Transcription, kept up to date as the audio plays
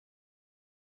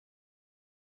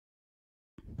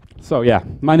So yeah,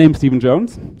 my name's Stephen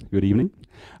Jones. Good evening.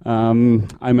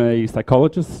 I'm a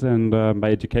psychologist and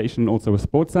by education also a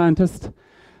sports scientist.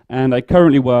 And I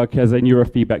currently work as a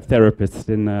neurofeedback therapist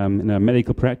in a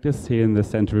medical practice here in the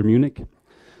center of Munich.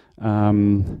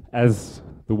 As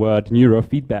the word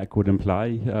neurofeedback would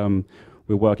imply,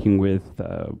 we're working with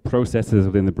processes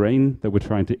within the brain that we're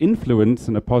trying to influence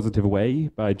in a positive way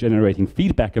by generating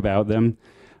feedback about them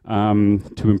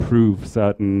to improve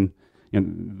certain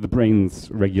the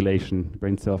brain's regulation,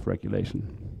 brain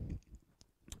self-regulation.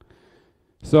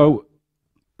 So,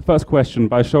 first question,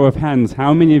 by show of hands,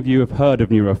 how many of you have heard of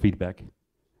neurofeedback?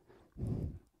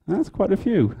 That's quite a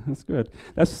few, that's good.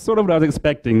 That's sort of what I was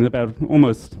expecting, about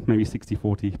almost maybe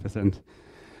 60-40%.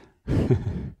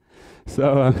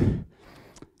 So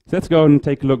let's go and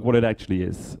take a look what it actually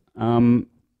is.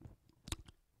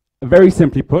 Very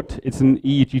simply put, it's an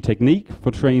EEG technique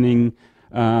for training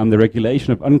the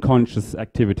regulation of unconscious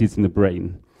activities in the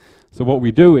brain. So what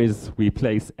we do is we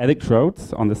place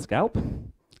electrodes on the scalp.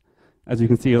 As you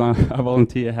can see, our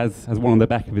volunteer has one on the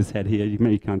back of his head here. You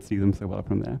maybe can't see them so well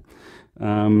from there.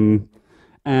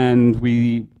 And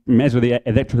we measure the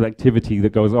electrical activity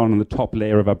that goes on the top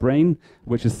layer of our brain,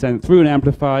 which is sent through an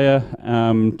amplifier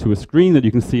to a screen that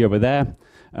you can see over there.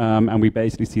 And we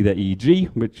basically see the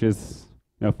EEG, which is,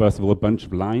 first of all, a bunch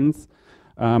of lines.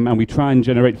 And we try and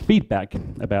generate feedback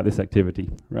about this activity,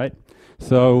 right?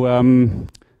 So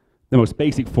the most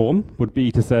basic form would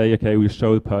be to say, okay, we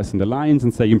show the person the lines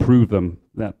and say improve them.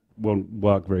 That won't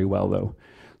work very well, though.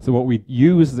 So what we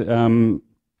use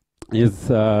is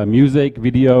music,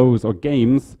 videos, or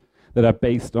games that are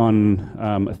based on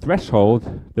a threshold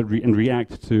that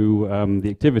react to the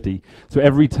activity. So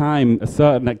every time a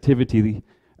certain activity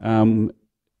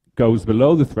goes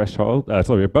below the threshold,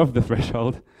 above the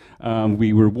threshold,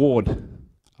 we reward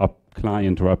our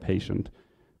client or our patient.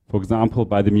 For example,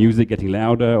 by the music getting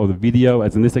louder, or the video,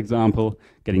 as in this example,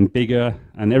 getting bigger.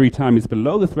 And every time it's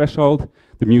below the threshold,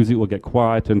 the music will get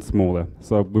quieter and smaller.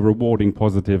 So we're rewarding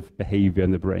positive behavior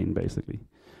in the brain, basically.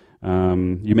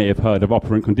 You may have heard of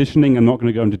operant conditioning. I'm not going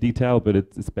to go into detail, but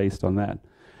it's based on that.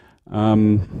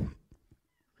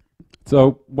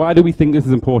 So why do we think this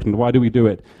is important? Why do we do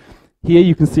it? Here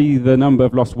you can see the number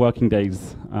of lost working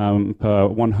days per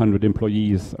 100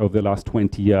 employees over the last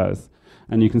 20 years.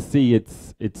 And you can see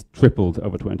it's tripled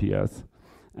over 20 years.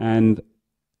 And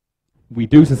we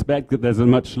do suspect that there's a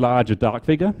much larger dark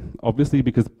figure, obviously,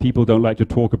 because people don't like to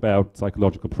talk about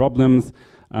psychological problems,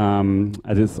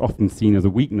 as it's often seen as a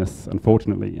weakness,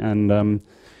 unfortunately. And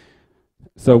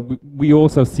so we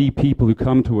also see people who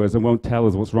come to us and won't tell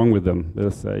us what's wrong with them.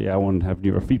 They'll say, yeah, I want to have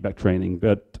neurofeedback training.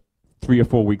 But 3 or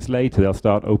 4 weeks later, they'll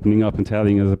start opening up and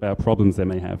telling us about problems they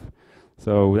may have.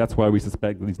 So that's why we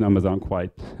suspect that these numbers aren't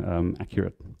quite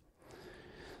accurate.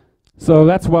 So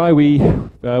that's why we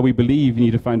believe you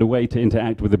need to find a way to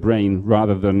interact with the brain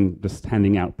rather than just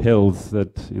handing out pills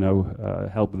that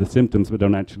help with the symptoms but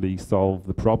don't actually solve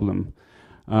the problem.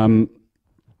 So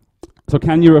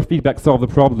can neurofeedback solve the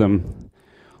problem?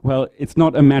 Well, it's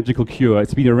not a magical cure.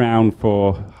 It's been around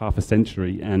for half a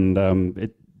century, and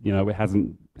it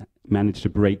hasn't managed to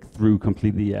break through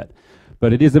completely yet.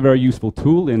 But it is a very useful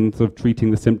tool in sort of treating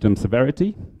the symptom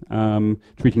severity,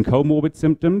 treating comorbid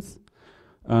symptoms,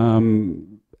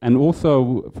 and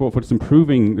also for just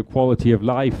improving the quality of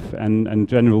life and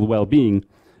general well-being.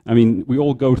 I mean, we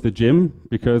all go to the gym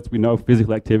because we know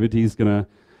physical activity is going to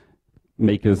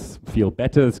make us feel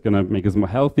better, it's going to make us more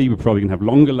healthy, we're probably going to have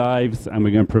longer lives, and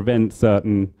we're going to prevent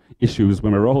certain issues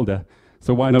when we're older.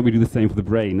 So why don't we do the same for the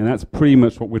brain? And that's pretty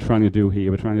much what we're trying to do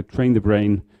here. We're trying to train the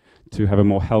brain to have a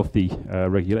more healthy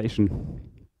regulation.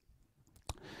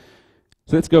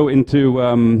 So let's go into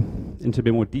a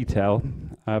bit more detail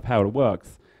of how it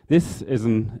works. This is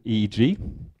an EEG.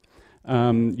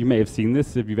 You may have seen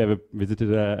this if you've ever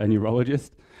visited a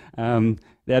neurologist.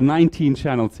 There are 19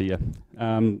 channels here.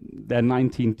 There are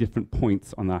 19 different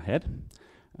points on our head.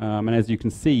 And as you can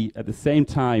see, at the same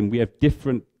time, we have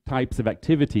different types of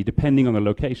activity depending on the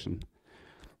location.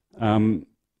 And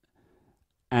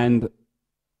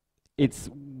it's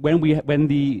when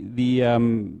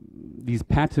these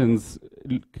patterns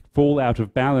fall out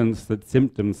of balance that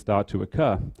symptoms start to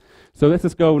occur. So let's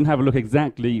just go and have a look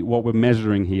exactly what we're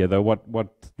measuring here, though,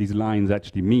 what these lines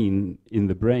actually mean in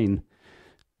the brain.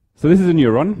 So this is a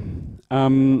neuron,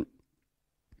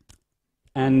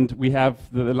 and we have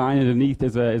the line underneath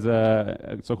is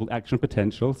a so-called action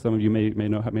potential. Some of you may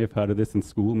have heard of this in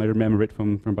school, may remember it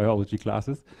from biology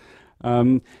classes.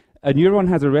 A neuron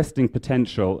has a resting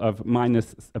potential of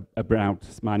about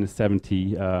minus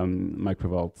 70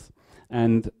 microvolts.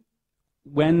 And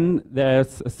when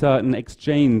there's a certain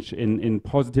exchange in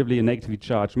positively and negatively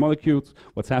charged molecules,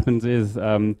 what happens is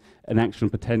an action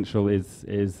potential is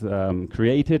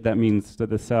created. That means that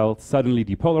the cell suddenly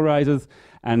depolarizes,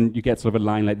 and you get sort of a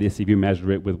line like this if you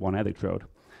measure it with one electrode.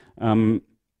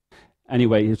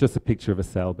 Anyway, it's just a picture of a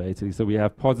cell, basically. So we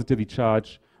have positively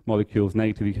charged molecules,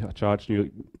 negatively charged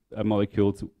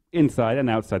molecules inside and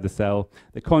outside the cell.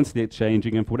 They're constantly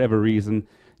exchanging, and for whatever reason,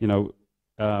 you know,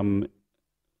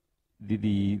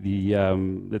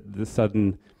 the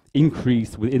sudden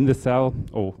increase within the cell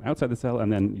or outside the cell,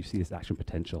 and then you see this action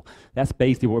potential. That's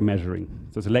basically what we're measuring.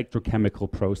 So it's electrochemical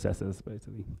processes,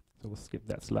 basically. So we'll skip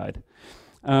that slide.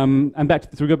 And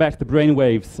so we go back to the brain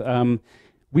waves.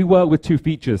 We work with two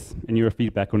features in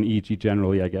neurofeedback on EEG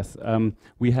generally, I guess.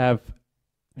 We have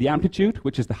the amplitude,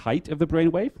 which is the height of the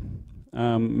brain wave,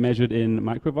 measured in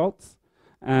microvolts.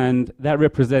 And that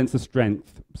represents the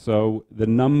strength. So the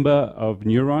number of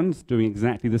neurons doing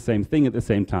exactly the same thing at the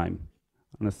same time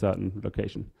on a certain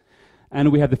location.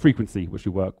 And we have the frequency, which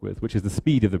we work with, which is the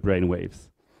speed of the brain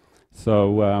waves.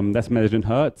 So that's measured in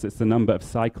hertz. It's the number of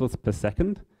cycles per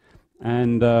second.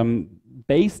 And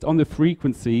based on the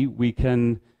frequency, we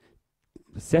can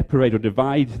separate or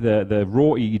divide the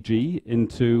raw EEG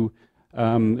into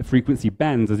frequency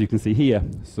bands, as you can see here.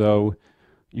 So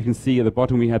you can see at the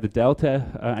bottom we have the delta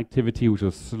activity, which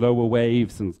is slower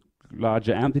waves and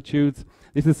larger amplitudes.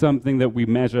 This is something that we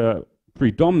measure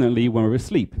predominantly when we're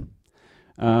asleep.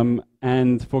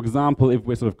 And for example, if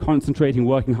we're sort of concentrating,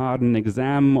 working hard on an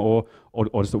exam, or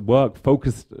just at work,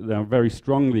 focused very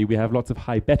strongly, we have lots of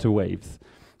high beta waves.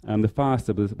 The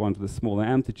faster the one to the smaller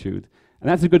amplitude. And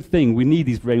that's a good thing. We need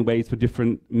these brain waves for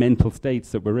different mental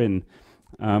states that we're in.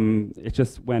 It's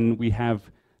just when we have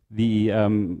the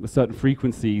certain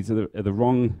frequencies at the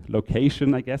wrong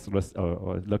location, I guess, or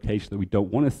a location that we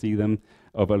don't want to see them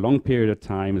over a long period of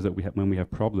time, is that when we have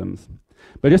problems.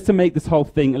 But just to make this whole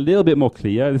thing a little bit more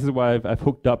clear, this is why I've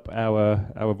hooked up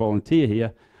our volunteer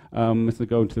here. Let's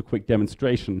go into a quick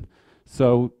demonstration.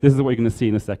 So this is what you're going to see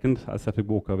in a second. I'll just have to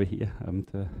walk over here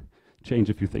to change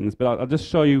a few things, but I'll just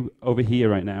show you over here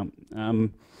right now.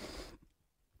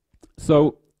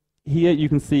 So here you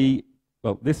can see,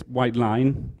 well, this white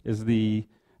line is the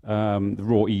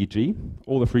raw EEG.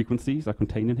 All the frequencies are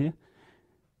contained in here.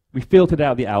 We filtered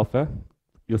out the alpha.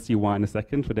 You'll see why in a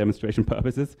second for demonstration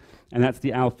purposes. And that's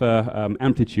the alpha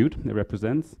amplitude it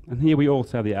represents. And here we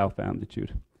also have the alpha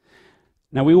amplitude.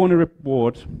 Now we want to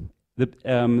reward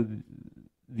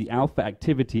the alpha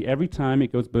activity every time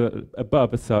it goes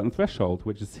above a certain threshold,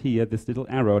 which is here, this little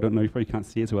arrow. I don't know, you probably can't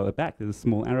see it so well at the back. There's a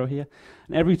small arrow here.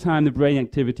 And every time the brain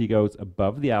activity goes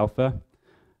above the alpha,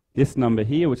 this number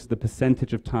here, which is the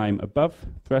percentage of time above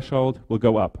threshold, will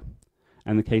go up.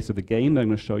 And in the case of the game that I'm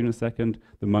going to show you in a second,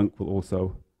 the monk will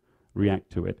also react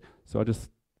to it. So I'll just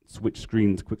switch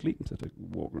screens quickly, so to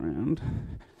walk around.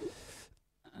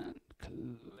 And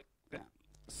click that.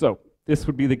 So this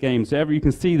would be the game. So you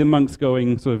can see the monk's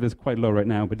going, sort of, is quite low right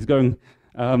now, but he's going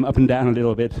up and down a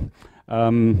little bit.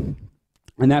 And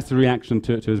that's the reaction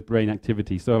to his brain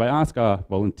activity. So if I ask our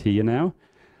volunteer now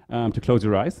to close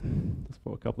your eyes, just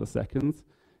for a couple of seconds.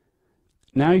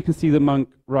 Now you can see the monk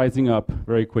rising up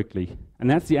very quickly. And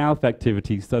that's the alpha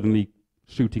activity suddenly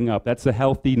shooting up. That's a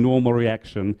healthy, normal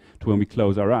reaction to when we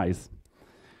close our eyes.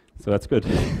 So that's good.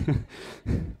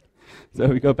 So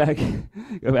we go back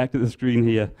to the screen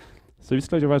here. So just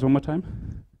close your eyes one more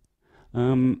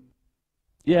time.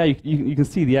 Yeah, you can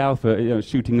see the alpha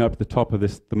shooting up at the top of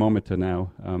this thermometer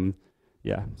now.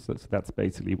 Yeah, so that's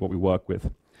basically what we work with.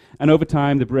 And over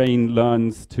time, the brain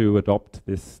learns to adopt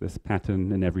this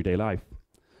pattern in everyday life.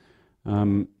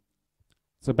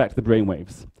 So back to the brain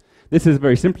waves. This is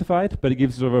very simplified, but it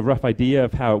gives sort of a rough idea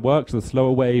of how it works. The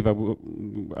slower wave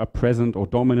are present or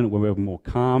dominant when we're more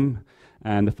calm,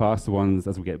 and the faster ones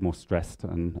as we get more stressed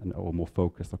or more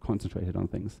focused or concentrated on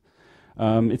things.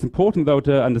 It's important, though,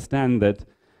 to understand that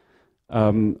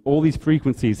all these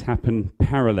frequencies happen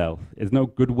parallel. There's no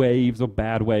good waves or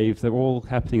bad waves. They're all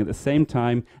happening at the same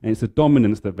time, and it's the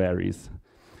dominance that varies.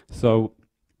 So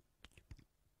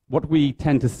what we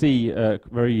tend to see, a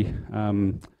very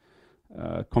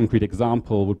concrete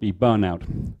example would be burnout.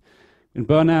 In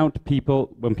burnout,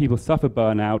 when people suffer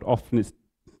burnout, often it's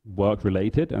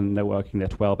work-related, and they're working their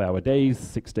 12-hour days,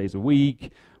 6 days a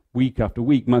week, week after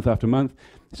week, month after month.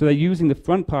 So they're using the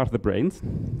front part of the brains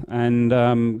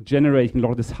and generating a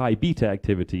lot of this high beta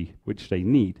activity, which they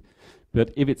need.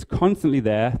 But if it's constantly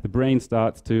there, the brain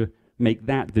starts to make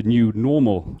that the new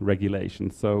normal regulation.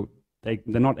 So they're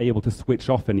not able to switch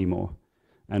off anymore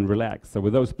and relax. So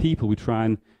with those people, we try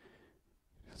and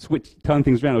turn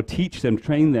things around, or teach them,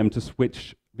 train them to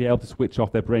switch be able to switch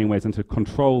off their brainwaves and to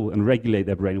control and regulate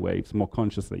their brainwaves more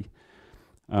consciously.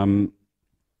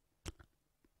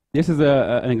 This is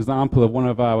an example of one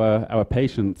of our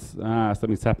patients.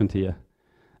 Something's happened here.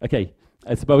 Okay,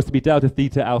 it's supposed to be delta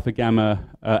theta alpha gamma,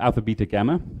 alpha beta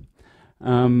gamma.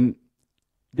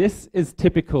 This is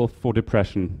typical for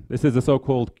depression. This is a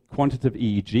so-called quantitative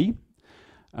EEG.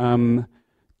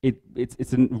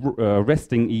 It's a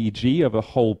resting EEG of a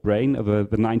whole brain of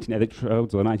the 19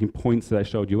 electrodes or 19 points that I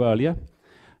showed you earlier.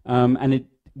 And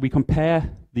we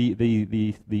compare the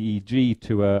EEG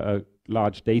to a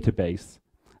large database.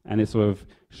 And it sort of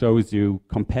shows you,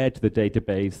 compared to the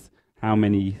database, how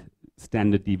many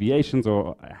standard deviations,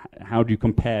 or how do you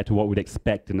compare to what we'd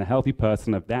expect in a healthy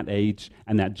person of that age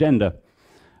and that gender.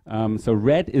 So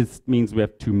red means we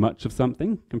have too much of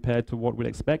something compared to what we'd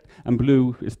expect, and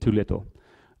blue is too little.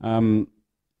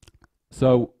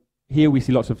 So here we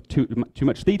see lots of too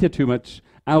much theta, too much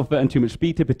alpha, and too much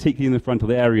beta, particularly in the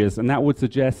frontal areas, and that would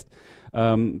suggest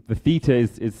the theta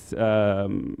is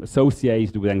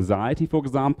associated with anxiety, for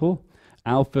example.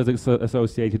 Alpha is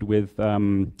associated with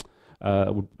in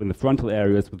the frontal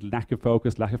areas with lack of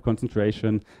focus, lack of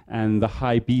concentration, and the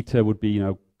high beta would be,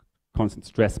 constant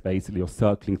stress, basically, or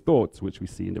circling thoughts, which we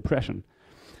see in depression.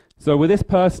 So with this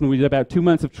person, we did about 2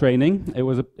 months of training.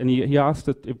 And he asked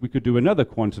us if we could do another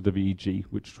quantitative EEG,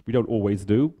 which we don't always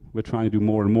do. We're trying to do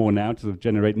more and more now to sort of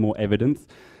generate more evidence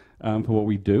for what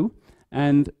we do.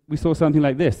 And we saw something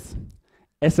like this.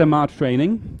 SMR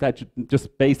training, that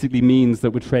just basically means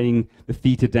that we're training the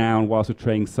theta down whilst we're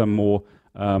training some more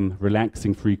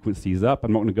relaxing frequencies up.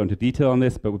 I'm not going to go into detail on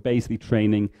this, but we're basically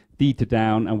training theta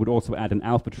down, and would also add an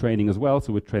alpha training as well.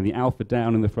 So we're training the alpha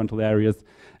down in the frontal areas,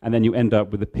 and then you end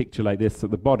up with a picture like this at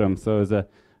the bottom. So there's a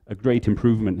great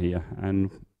improvement here.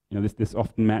 And this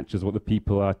often matches what the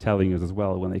people are telling us as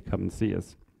well when they come and see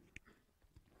us.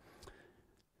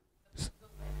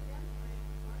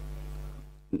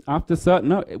 After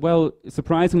certain,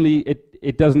 surprisingly,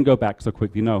 it doesn't go back so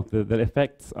quickly. No, the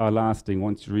effects are lasting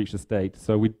once you reach the state.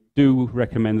 So we do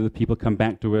recommend that the people come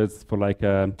back to us for like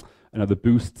another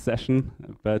boost session.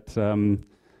 But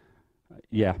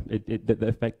yeah, the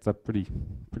effects are pretty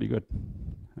good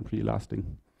and pretty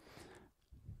lasting.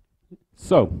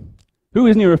 So, who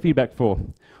is neurofeedback for?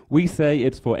 We say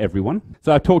it's for everyone.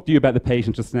 So I've talked to you about the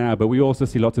patient just now, but we also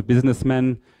see lots of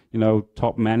businessmen,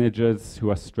 top managers who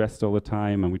are stressed all the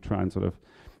time, and we try and sort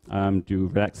of do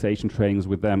relaxation trainings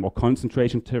with them, or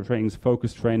concentration trainings,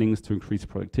 focus trainings to increase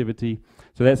productivity.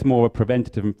 So that's more a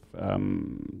preventative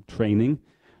training.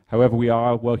 However, we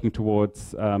are working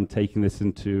towards taking this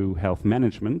into health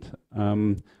management,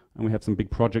 and we have some big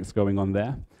projects going on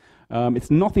there.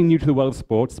 It's nothing new to the world of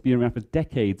sports. It's been around for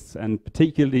decades, and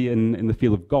particularly in the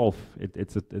field of golf,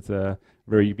 it's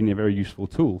been a very useful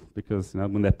tool, because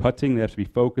when they're putting, they have to be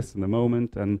focused in the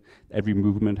moment, and every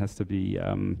movement has to be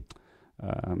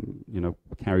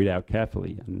carried out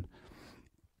carefully. And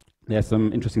there's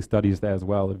some interesting studies there as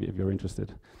well, if you're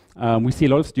interested. We see a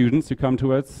lot of students who come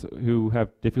to us who have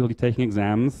difficulty taking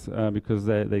exams because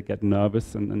they get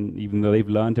nervous, and even though they've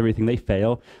learned everything, they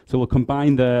fail. So we'll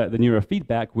combine the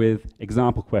neurofeedback with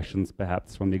example questions,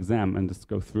 perhaps, from the exam, and just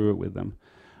go through it with them.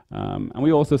 And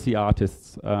we also see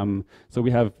artists. So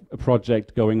we have a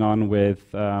project going on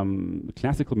with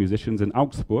classical musicians in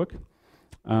Augsburg.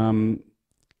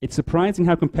 It's surprising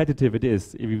how competitive it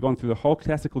is. If you've gone through the whole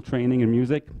classical training in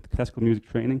music, classical music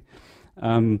training,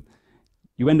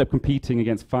 you end up competing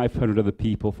against 500 other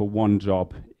people for one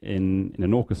job in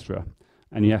an orchestra.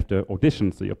 And you have to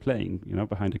audition, so you're playing,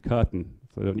 behind a curtain,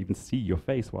 so they don't even see your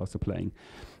face whilst you're playing.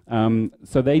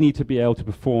 So they need to be able to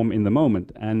perform in the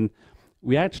moment. And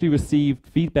we actually received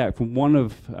feedback from one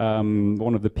of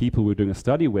the people we were doing a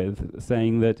study with,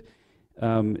 saying that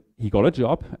he got a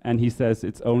job, and he says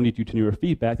it's only due to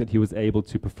neurofeedback that he was able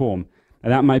to perform.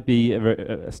 And that might be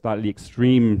a slightly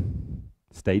extreme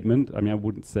statement. I mean, I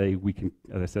wouldn't say we can,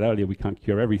 as I said earlier, we can't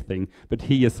cure everything, but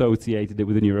he associated it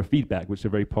with the neurofeedback, which is a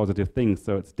very positive thing,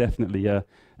 so it's definitely a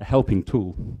helping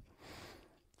tool.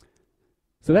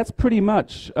 So that's pretty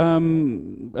much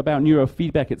about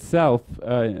neurofeedback itself,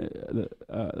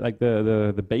 like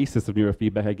the basis of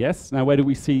neurofeedback, I guess. Now, where do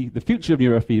we see the future of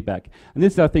neurofeedback? And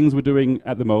these are things we're doing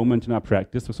at the moment in our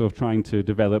practice. We're sort of trying to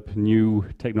develop new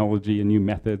technology and new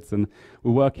methods, and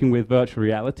we're working with virtual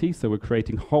reality, so we're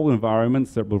creating whole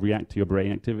environments that will react to your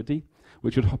brain activity,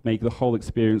 which would make the whole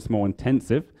experience more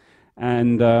intensive.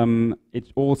 And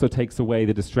it also takes away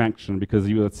the distraction, because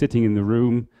you are sitting in the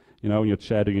room, in your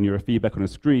chair doing neurofeedback on a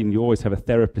screen, you always have a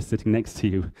therapist sitting next to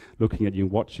you, looking at you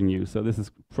and watching you. So this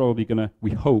is probably going to, we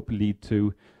hope, lead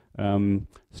to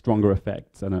stronger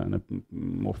effects and a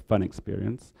more fun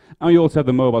experience. And we also have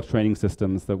the mobile training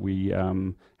systems that we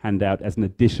hand out as an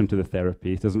addition to the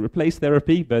therapy. It doesn't replace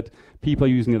therapy, but people are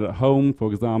using it at home,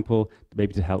 for example,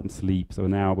 maybe to help them sleep. So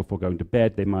now before going to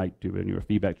bed, they might do a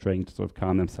neurofeedback training to sort of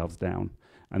calm themselves down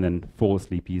and then fall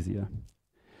asleep easier.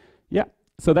 Yeah,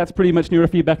 so that's pretty much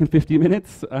neurofeedback in 50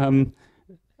 minutes.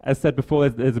 As said before,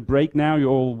 there's a break now. You're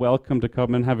all welcome to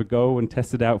come and have a go and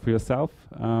test it out for yourself.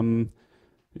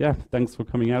 Yeah, thanks for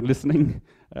coming out, listening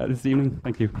this evening.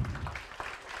 Thank you.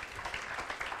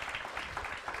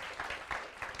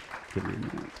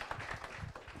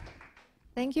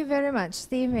 Thank you very much,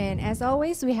 Stephen. As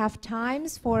always, we have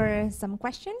times for some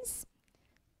questions.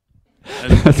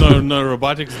 And so, no,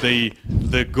 robotics,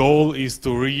 the goal is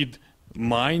to read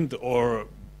mind, or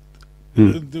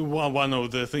one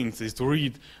of the things is to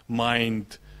read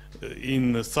mind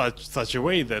in such a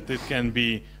way that it can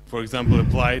be, for example,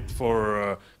 applied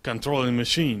for controlling a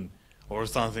machine or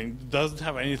something. Does it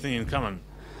have anything in common?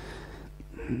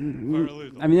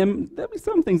 I mean, there'll be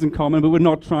some things in common, but we're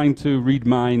not trying to read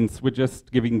minds. We're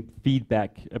just giving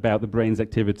feedback about the brain's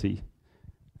activity.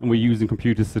 And we're using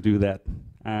computers to do that.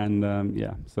 And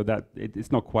yeah, so that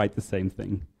it's not quite the same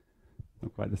thing.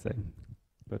 Not quite the same.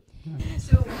 But yeah.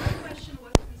 So my question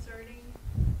was concerning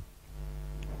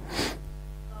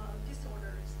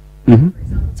disorders. Mm-hmm. For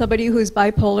example, somebody who's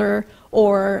bipolar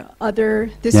or other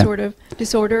disorder,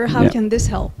 how can this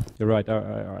help? You're right,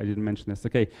 I didn't mention this.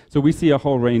 Okay, so we see a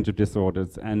whole range of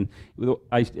disorders, and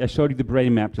I showed you the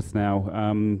brain map just now,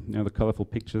 you know, the colorful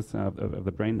pictures of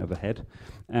the brain, of the head,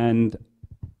 and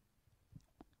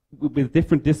with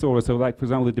different disorders, so like for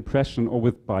example the depression or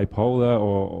with bipolar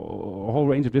or a whole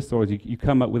range of disorders, you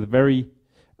come up with very,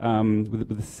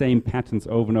 with the same patterns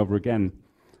over and over again.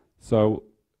 So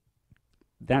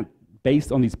that,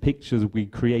 based on these pictures, we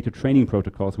create a training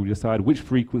protocol. So we decide which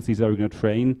frequencies are we going to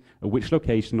train, at which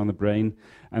location on the brain,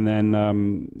 and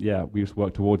then yeah, we just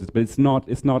work towards it. But it's not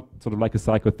sort of like a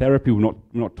psychotherapy. We're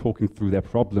not talking through their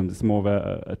problems. It's more of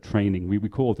a training. We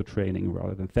call it a training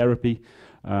rather than therapy,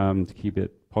 to keep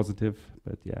it positive.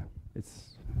 But yeah,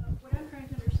 it's. What I'm trying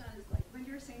to understand is, like, when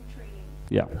you're saying training,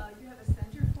 yeah. You have a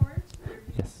center for it, where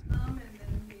people Yes. come and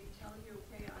then they tell you,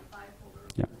 okay, I'm bipolar,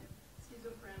 Yeah.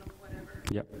 schizophrenic, or whatever.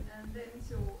 Yep. And then,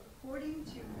 so according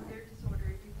to their disorder,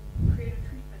 you create a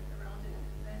treatment around it,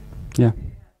 and then Yeah. it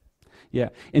happens. Yeah,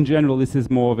 in general, this is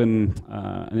more of an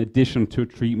addition to a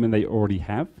treatment they already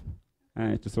have,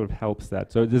 and it just sort of helps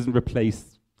that. So it doesn't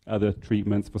replace other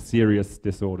treatments for serious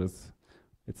disorders.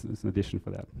 It's an addition for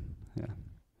that. Yeah.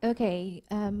 Okay,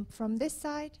 from this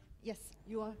side, yes,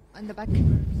 you are on the back.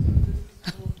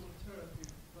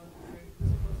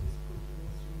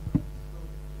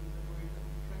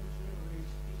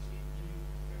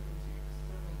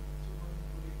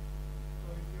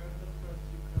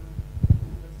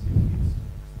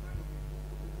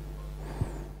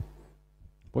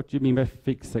 What do you mean by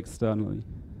fix externally?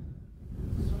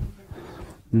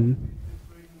 Mm-hmm.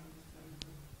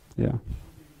 Yeah.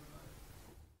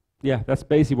 Yeah, that's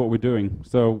basically what we're doing.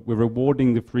 So we're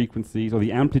rewarding the frequencies or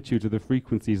the amplitude of the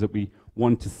frequencies that we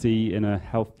want to see in a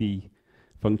healthy,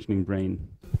 functioning brain.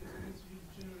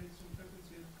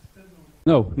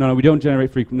 No, we don't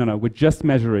generate frequency. No, we're just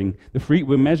measuring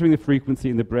we're measuring the frequency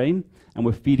in the brain, and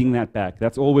we're feeding that back.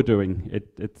 That's all we're doing.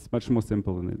 It's much more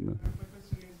simple than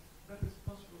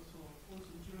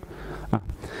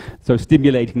So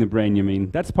stimulating the brain, you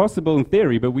mean? That's possible in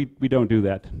theory, but we don't do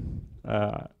that.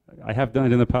 I have done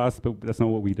it in the past, but that's not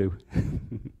what we do.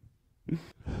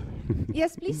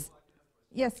 Yes, please.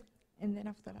 Yes, and then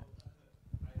after that.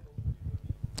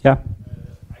 Yeah.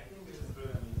 I think this is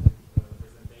really amazing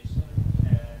presentation,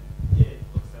 and yeah, it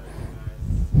looks everything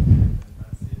nice and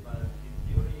fancy, but in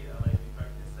theory, like in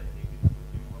practice, I think it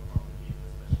would be more complicated,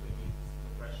 especially with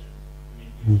depression. I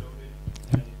mean, you showed it,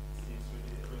 and it seems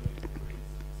really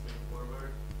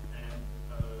straightforward, and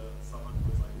someone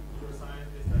who's like a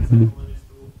neuroscientist and psychologist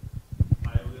too,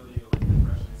 I really like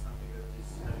depression is something that is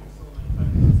having so many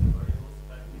factors and variables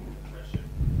affecting depression.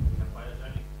 We have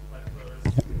biogenic factors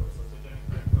or sociogenic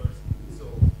factors. So,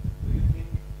 do you think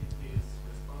it is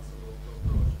responsible to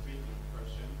approach treating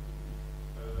depression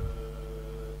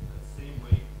the same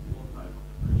way all type of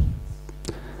depressions,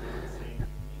 the same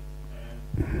technique? And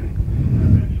do you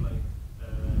have any like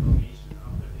location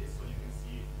after this, so you can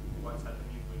see what's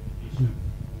happening with patients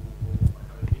who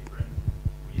have different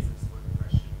reasons for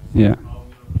depression? So Yeah. how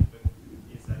neurofeedback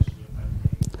is actually affecting.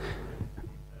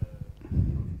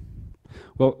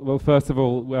 Well, first of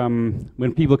all,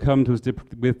 when people come to us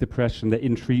with depression, they're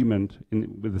in treatment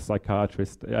with a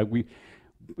psychiatrist.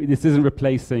 this isn't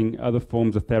replacing other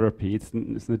forms of therapy. It's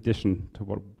an addition to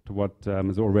what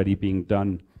is already being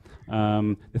done.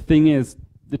 The thing is,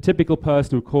 the typical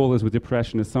person who calls us with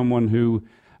depression is someone who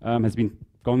has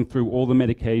gone through all the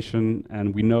medication,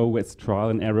 and we know it's trial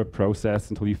and error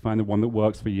process until you find the one that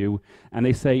works for you, and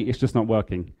they say it's just not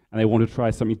working, and they want to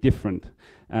try something different.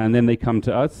 And then they come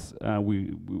to us.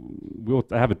 We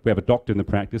have a doctor in the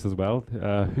practice as well,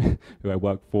 who I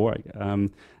work for,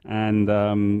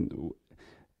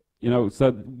 you know, so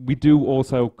we do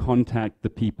also contact the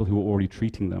people who are already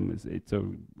treating them.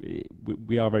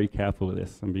 We are very careful with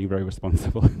this and being very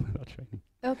responsible with our training.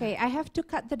 Okay, I have to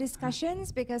cut the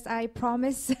discussions because I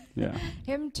promised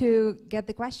him to get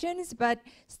the questions, but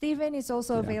Stephen is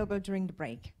also available during the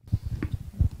break.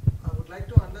 I would like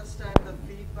to understand the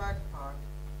feedback part,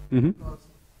 because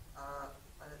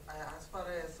as far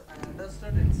as I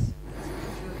understood, it's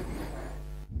visual feedback.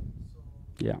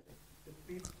 So the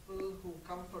people who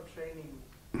come for training,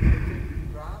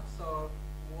 graphs, or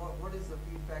what is the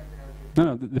feedback they are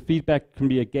giving? No, the feedback can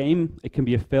be a game, it can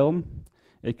be a film,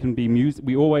 it can be music.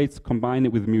 We always combine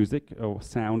it with music or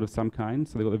sound of some kind,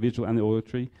 so they've got the visual and the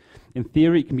auditory. In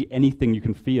theory, it can be anything you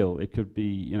can feel. It could be,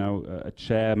 you know, a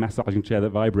chair, massaging chair that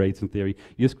vibrates in theory.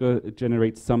 You just got to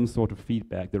generate some sort of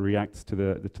feedback that reacts to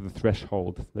the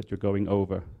threshold that you're going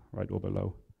over, right or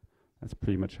below. That's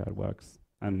pretty much how it works.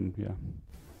 And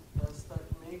Does that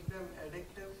make them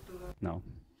addictive to the? No.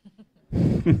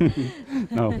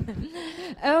 No.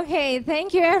 Okay,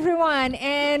 thank you everyone,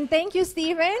 and thank you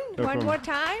Stephen one more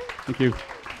time. Thank you.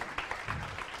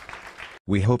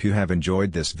 We hope you have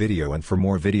enjoyed this video, and for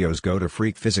more videos go to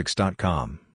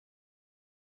freqphysics.com.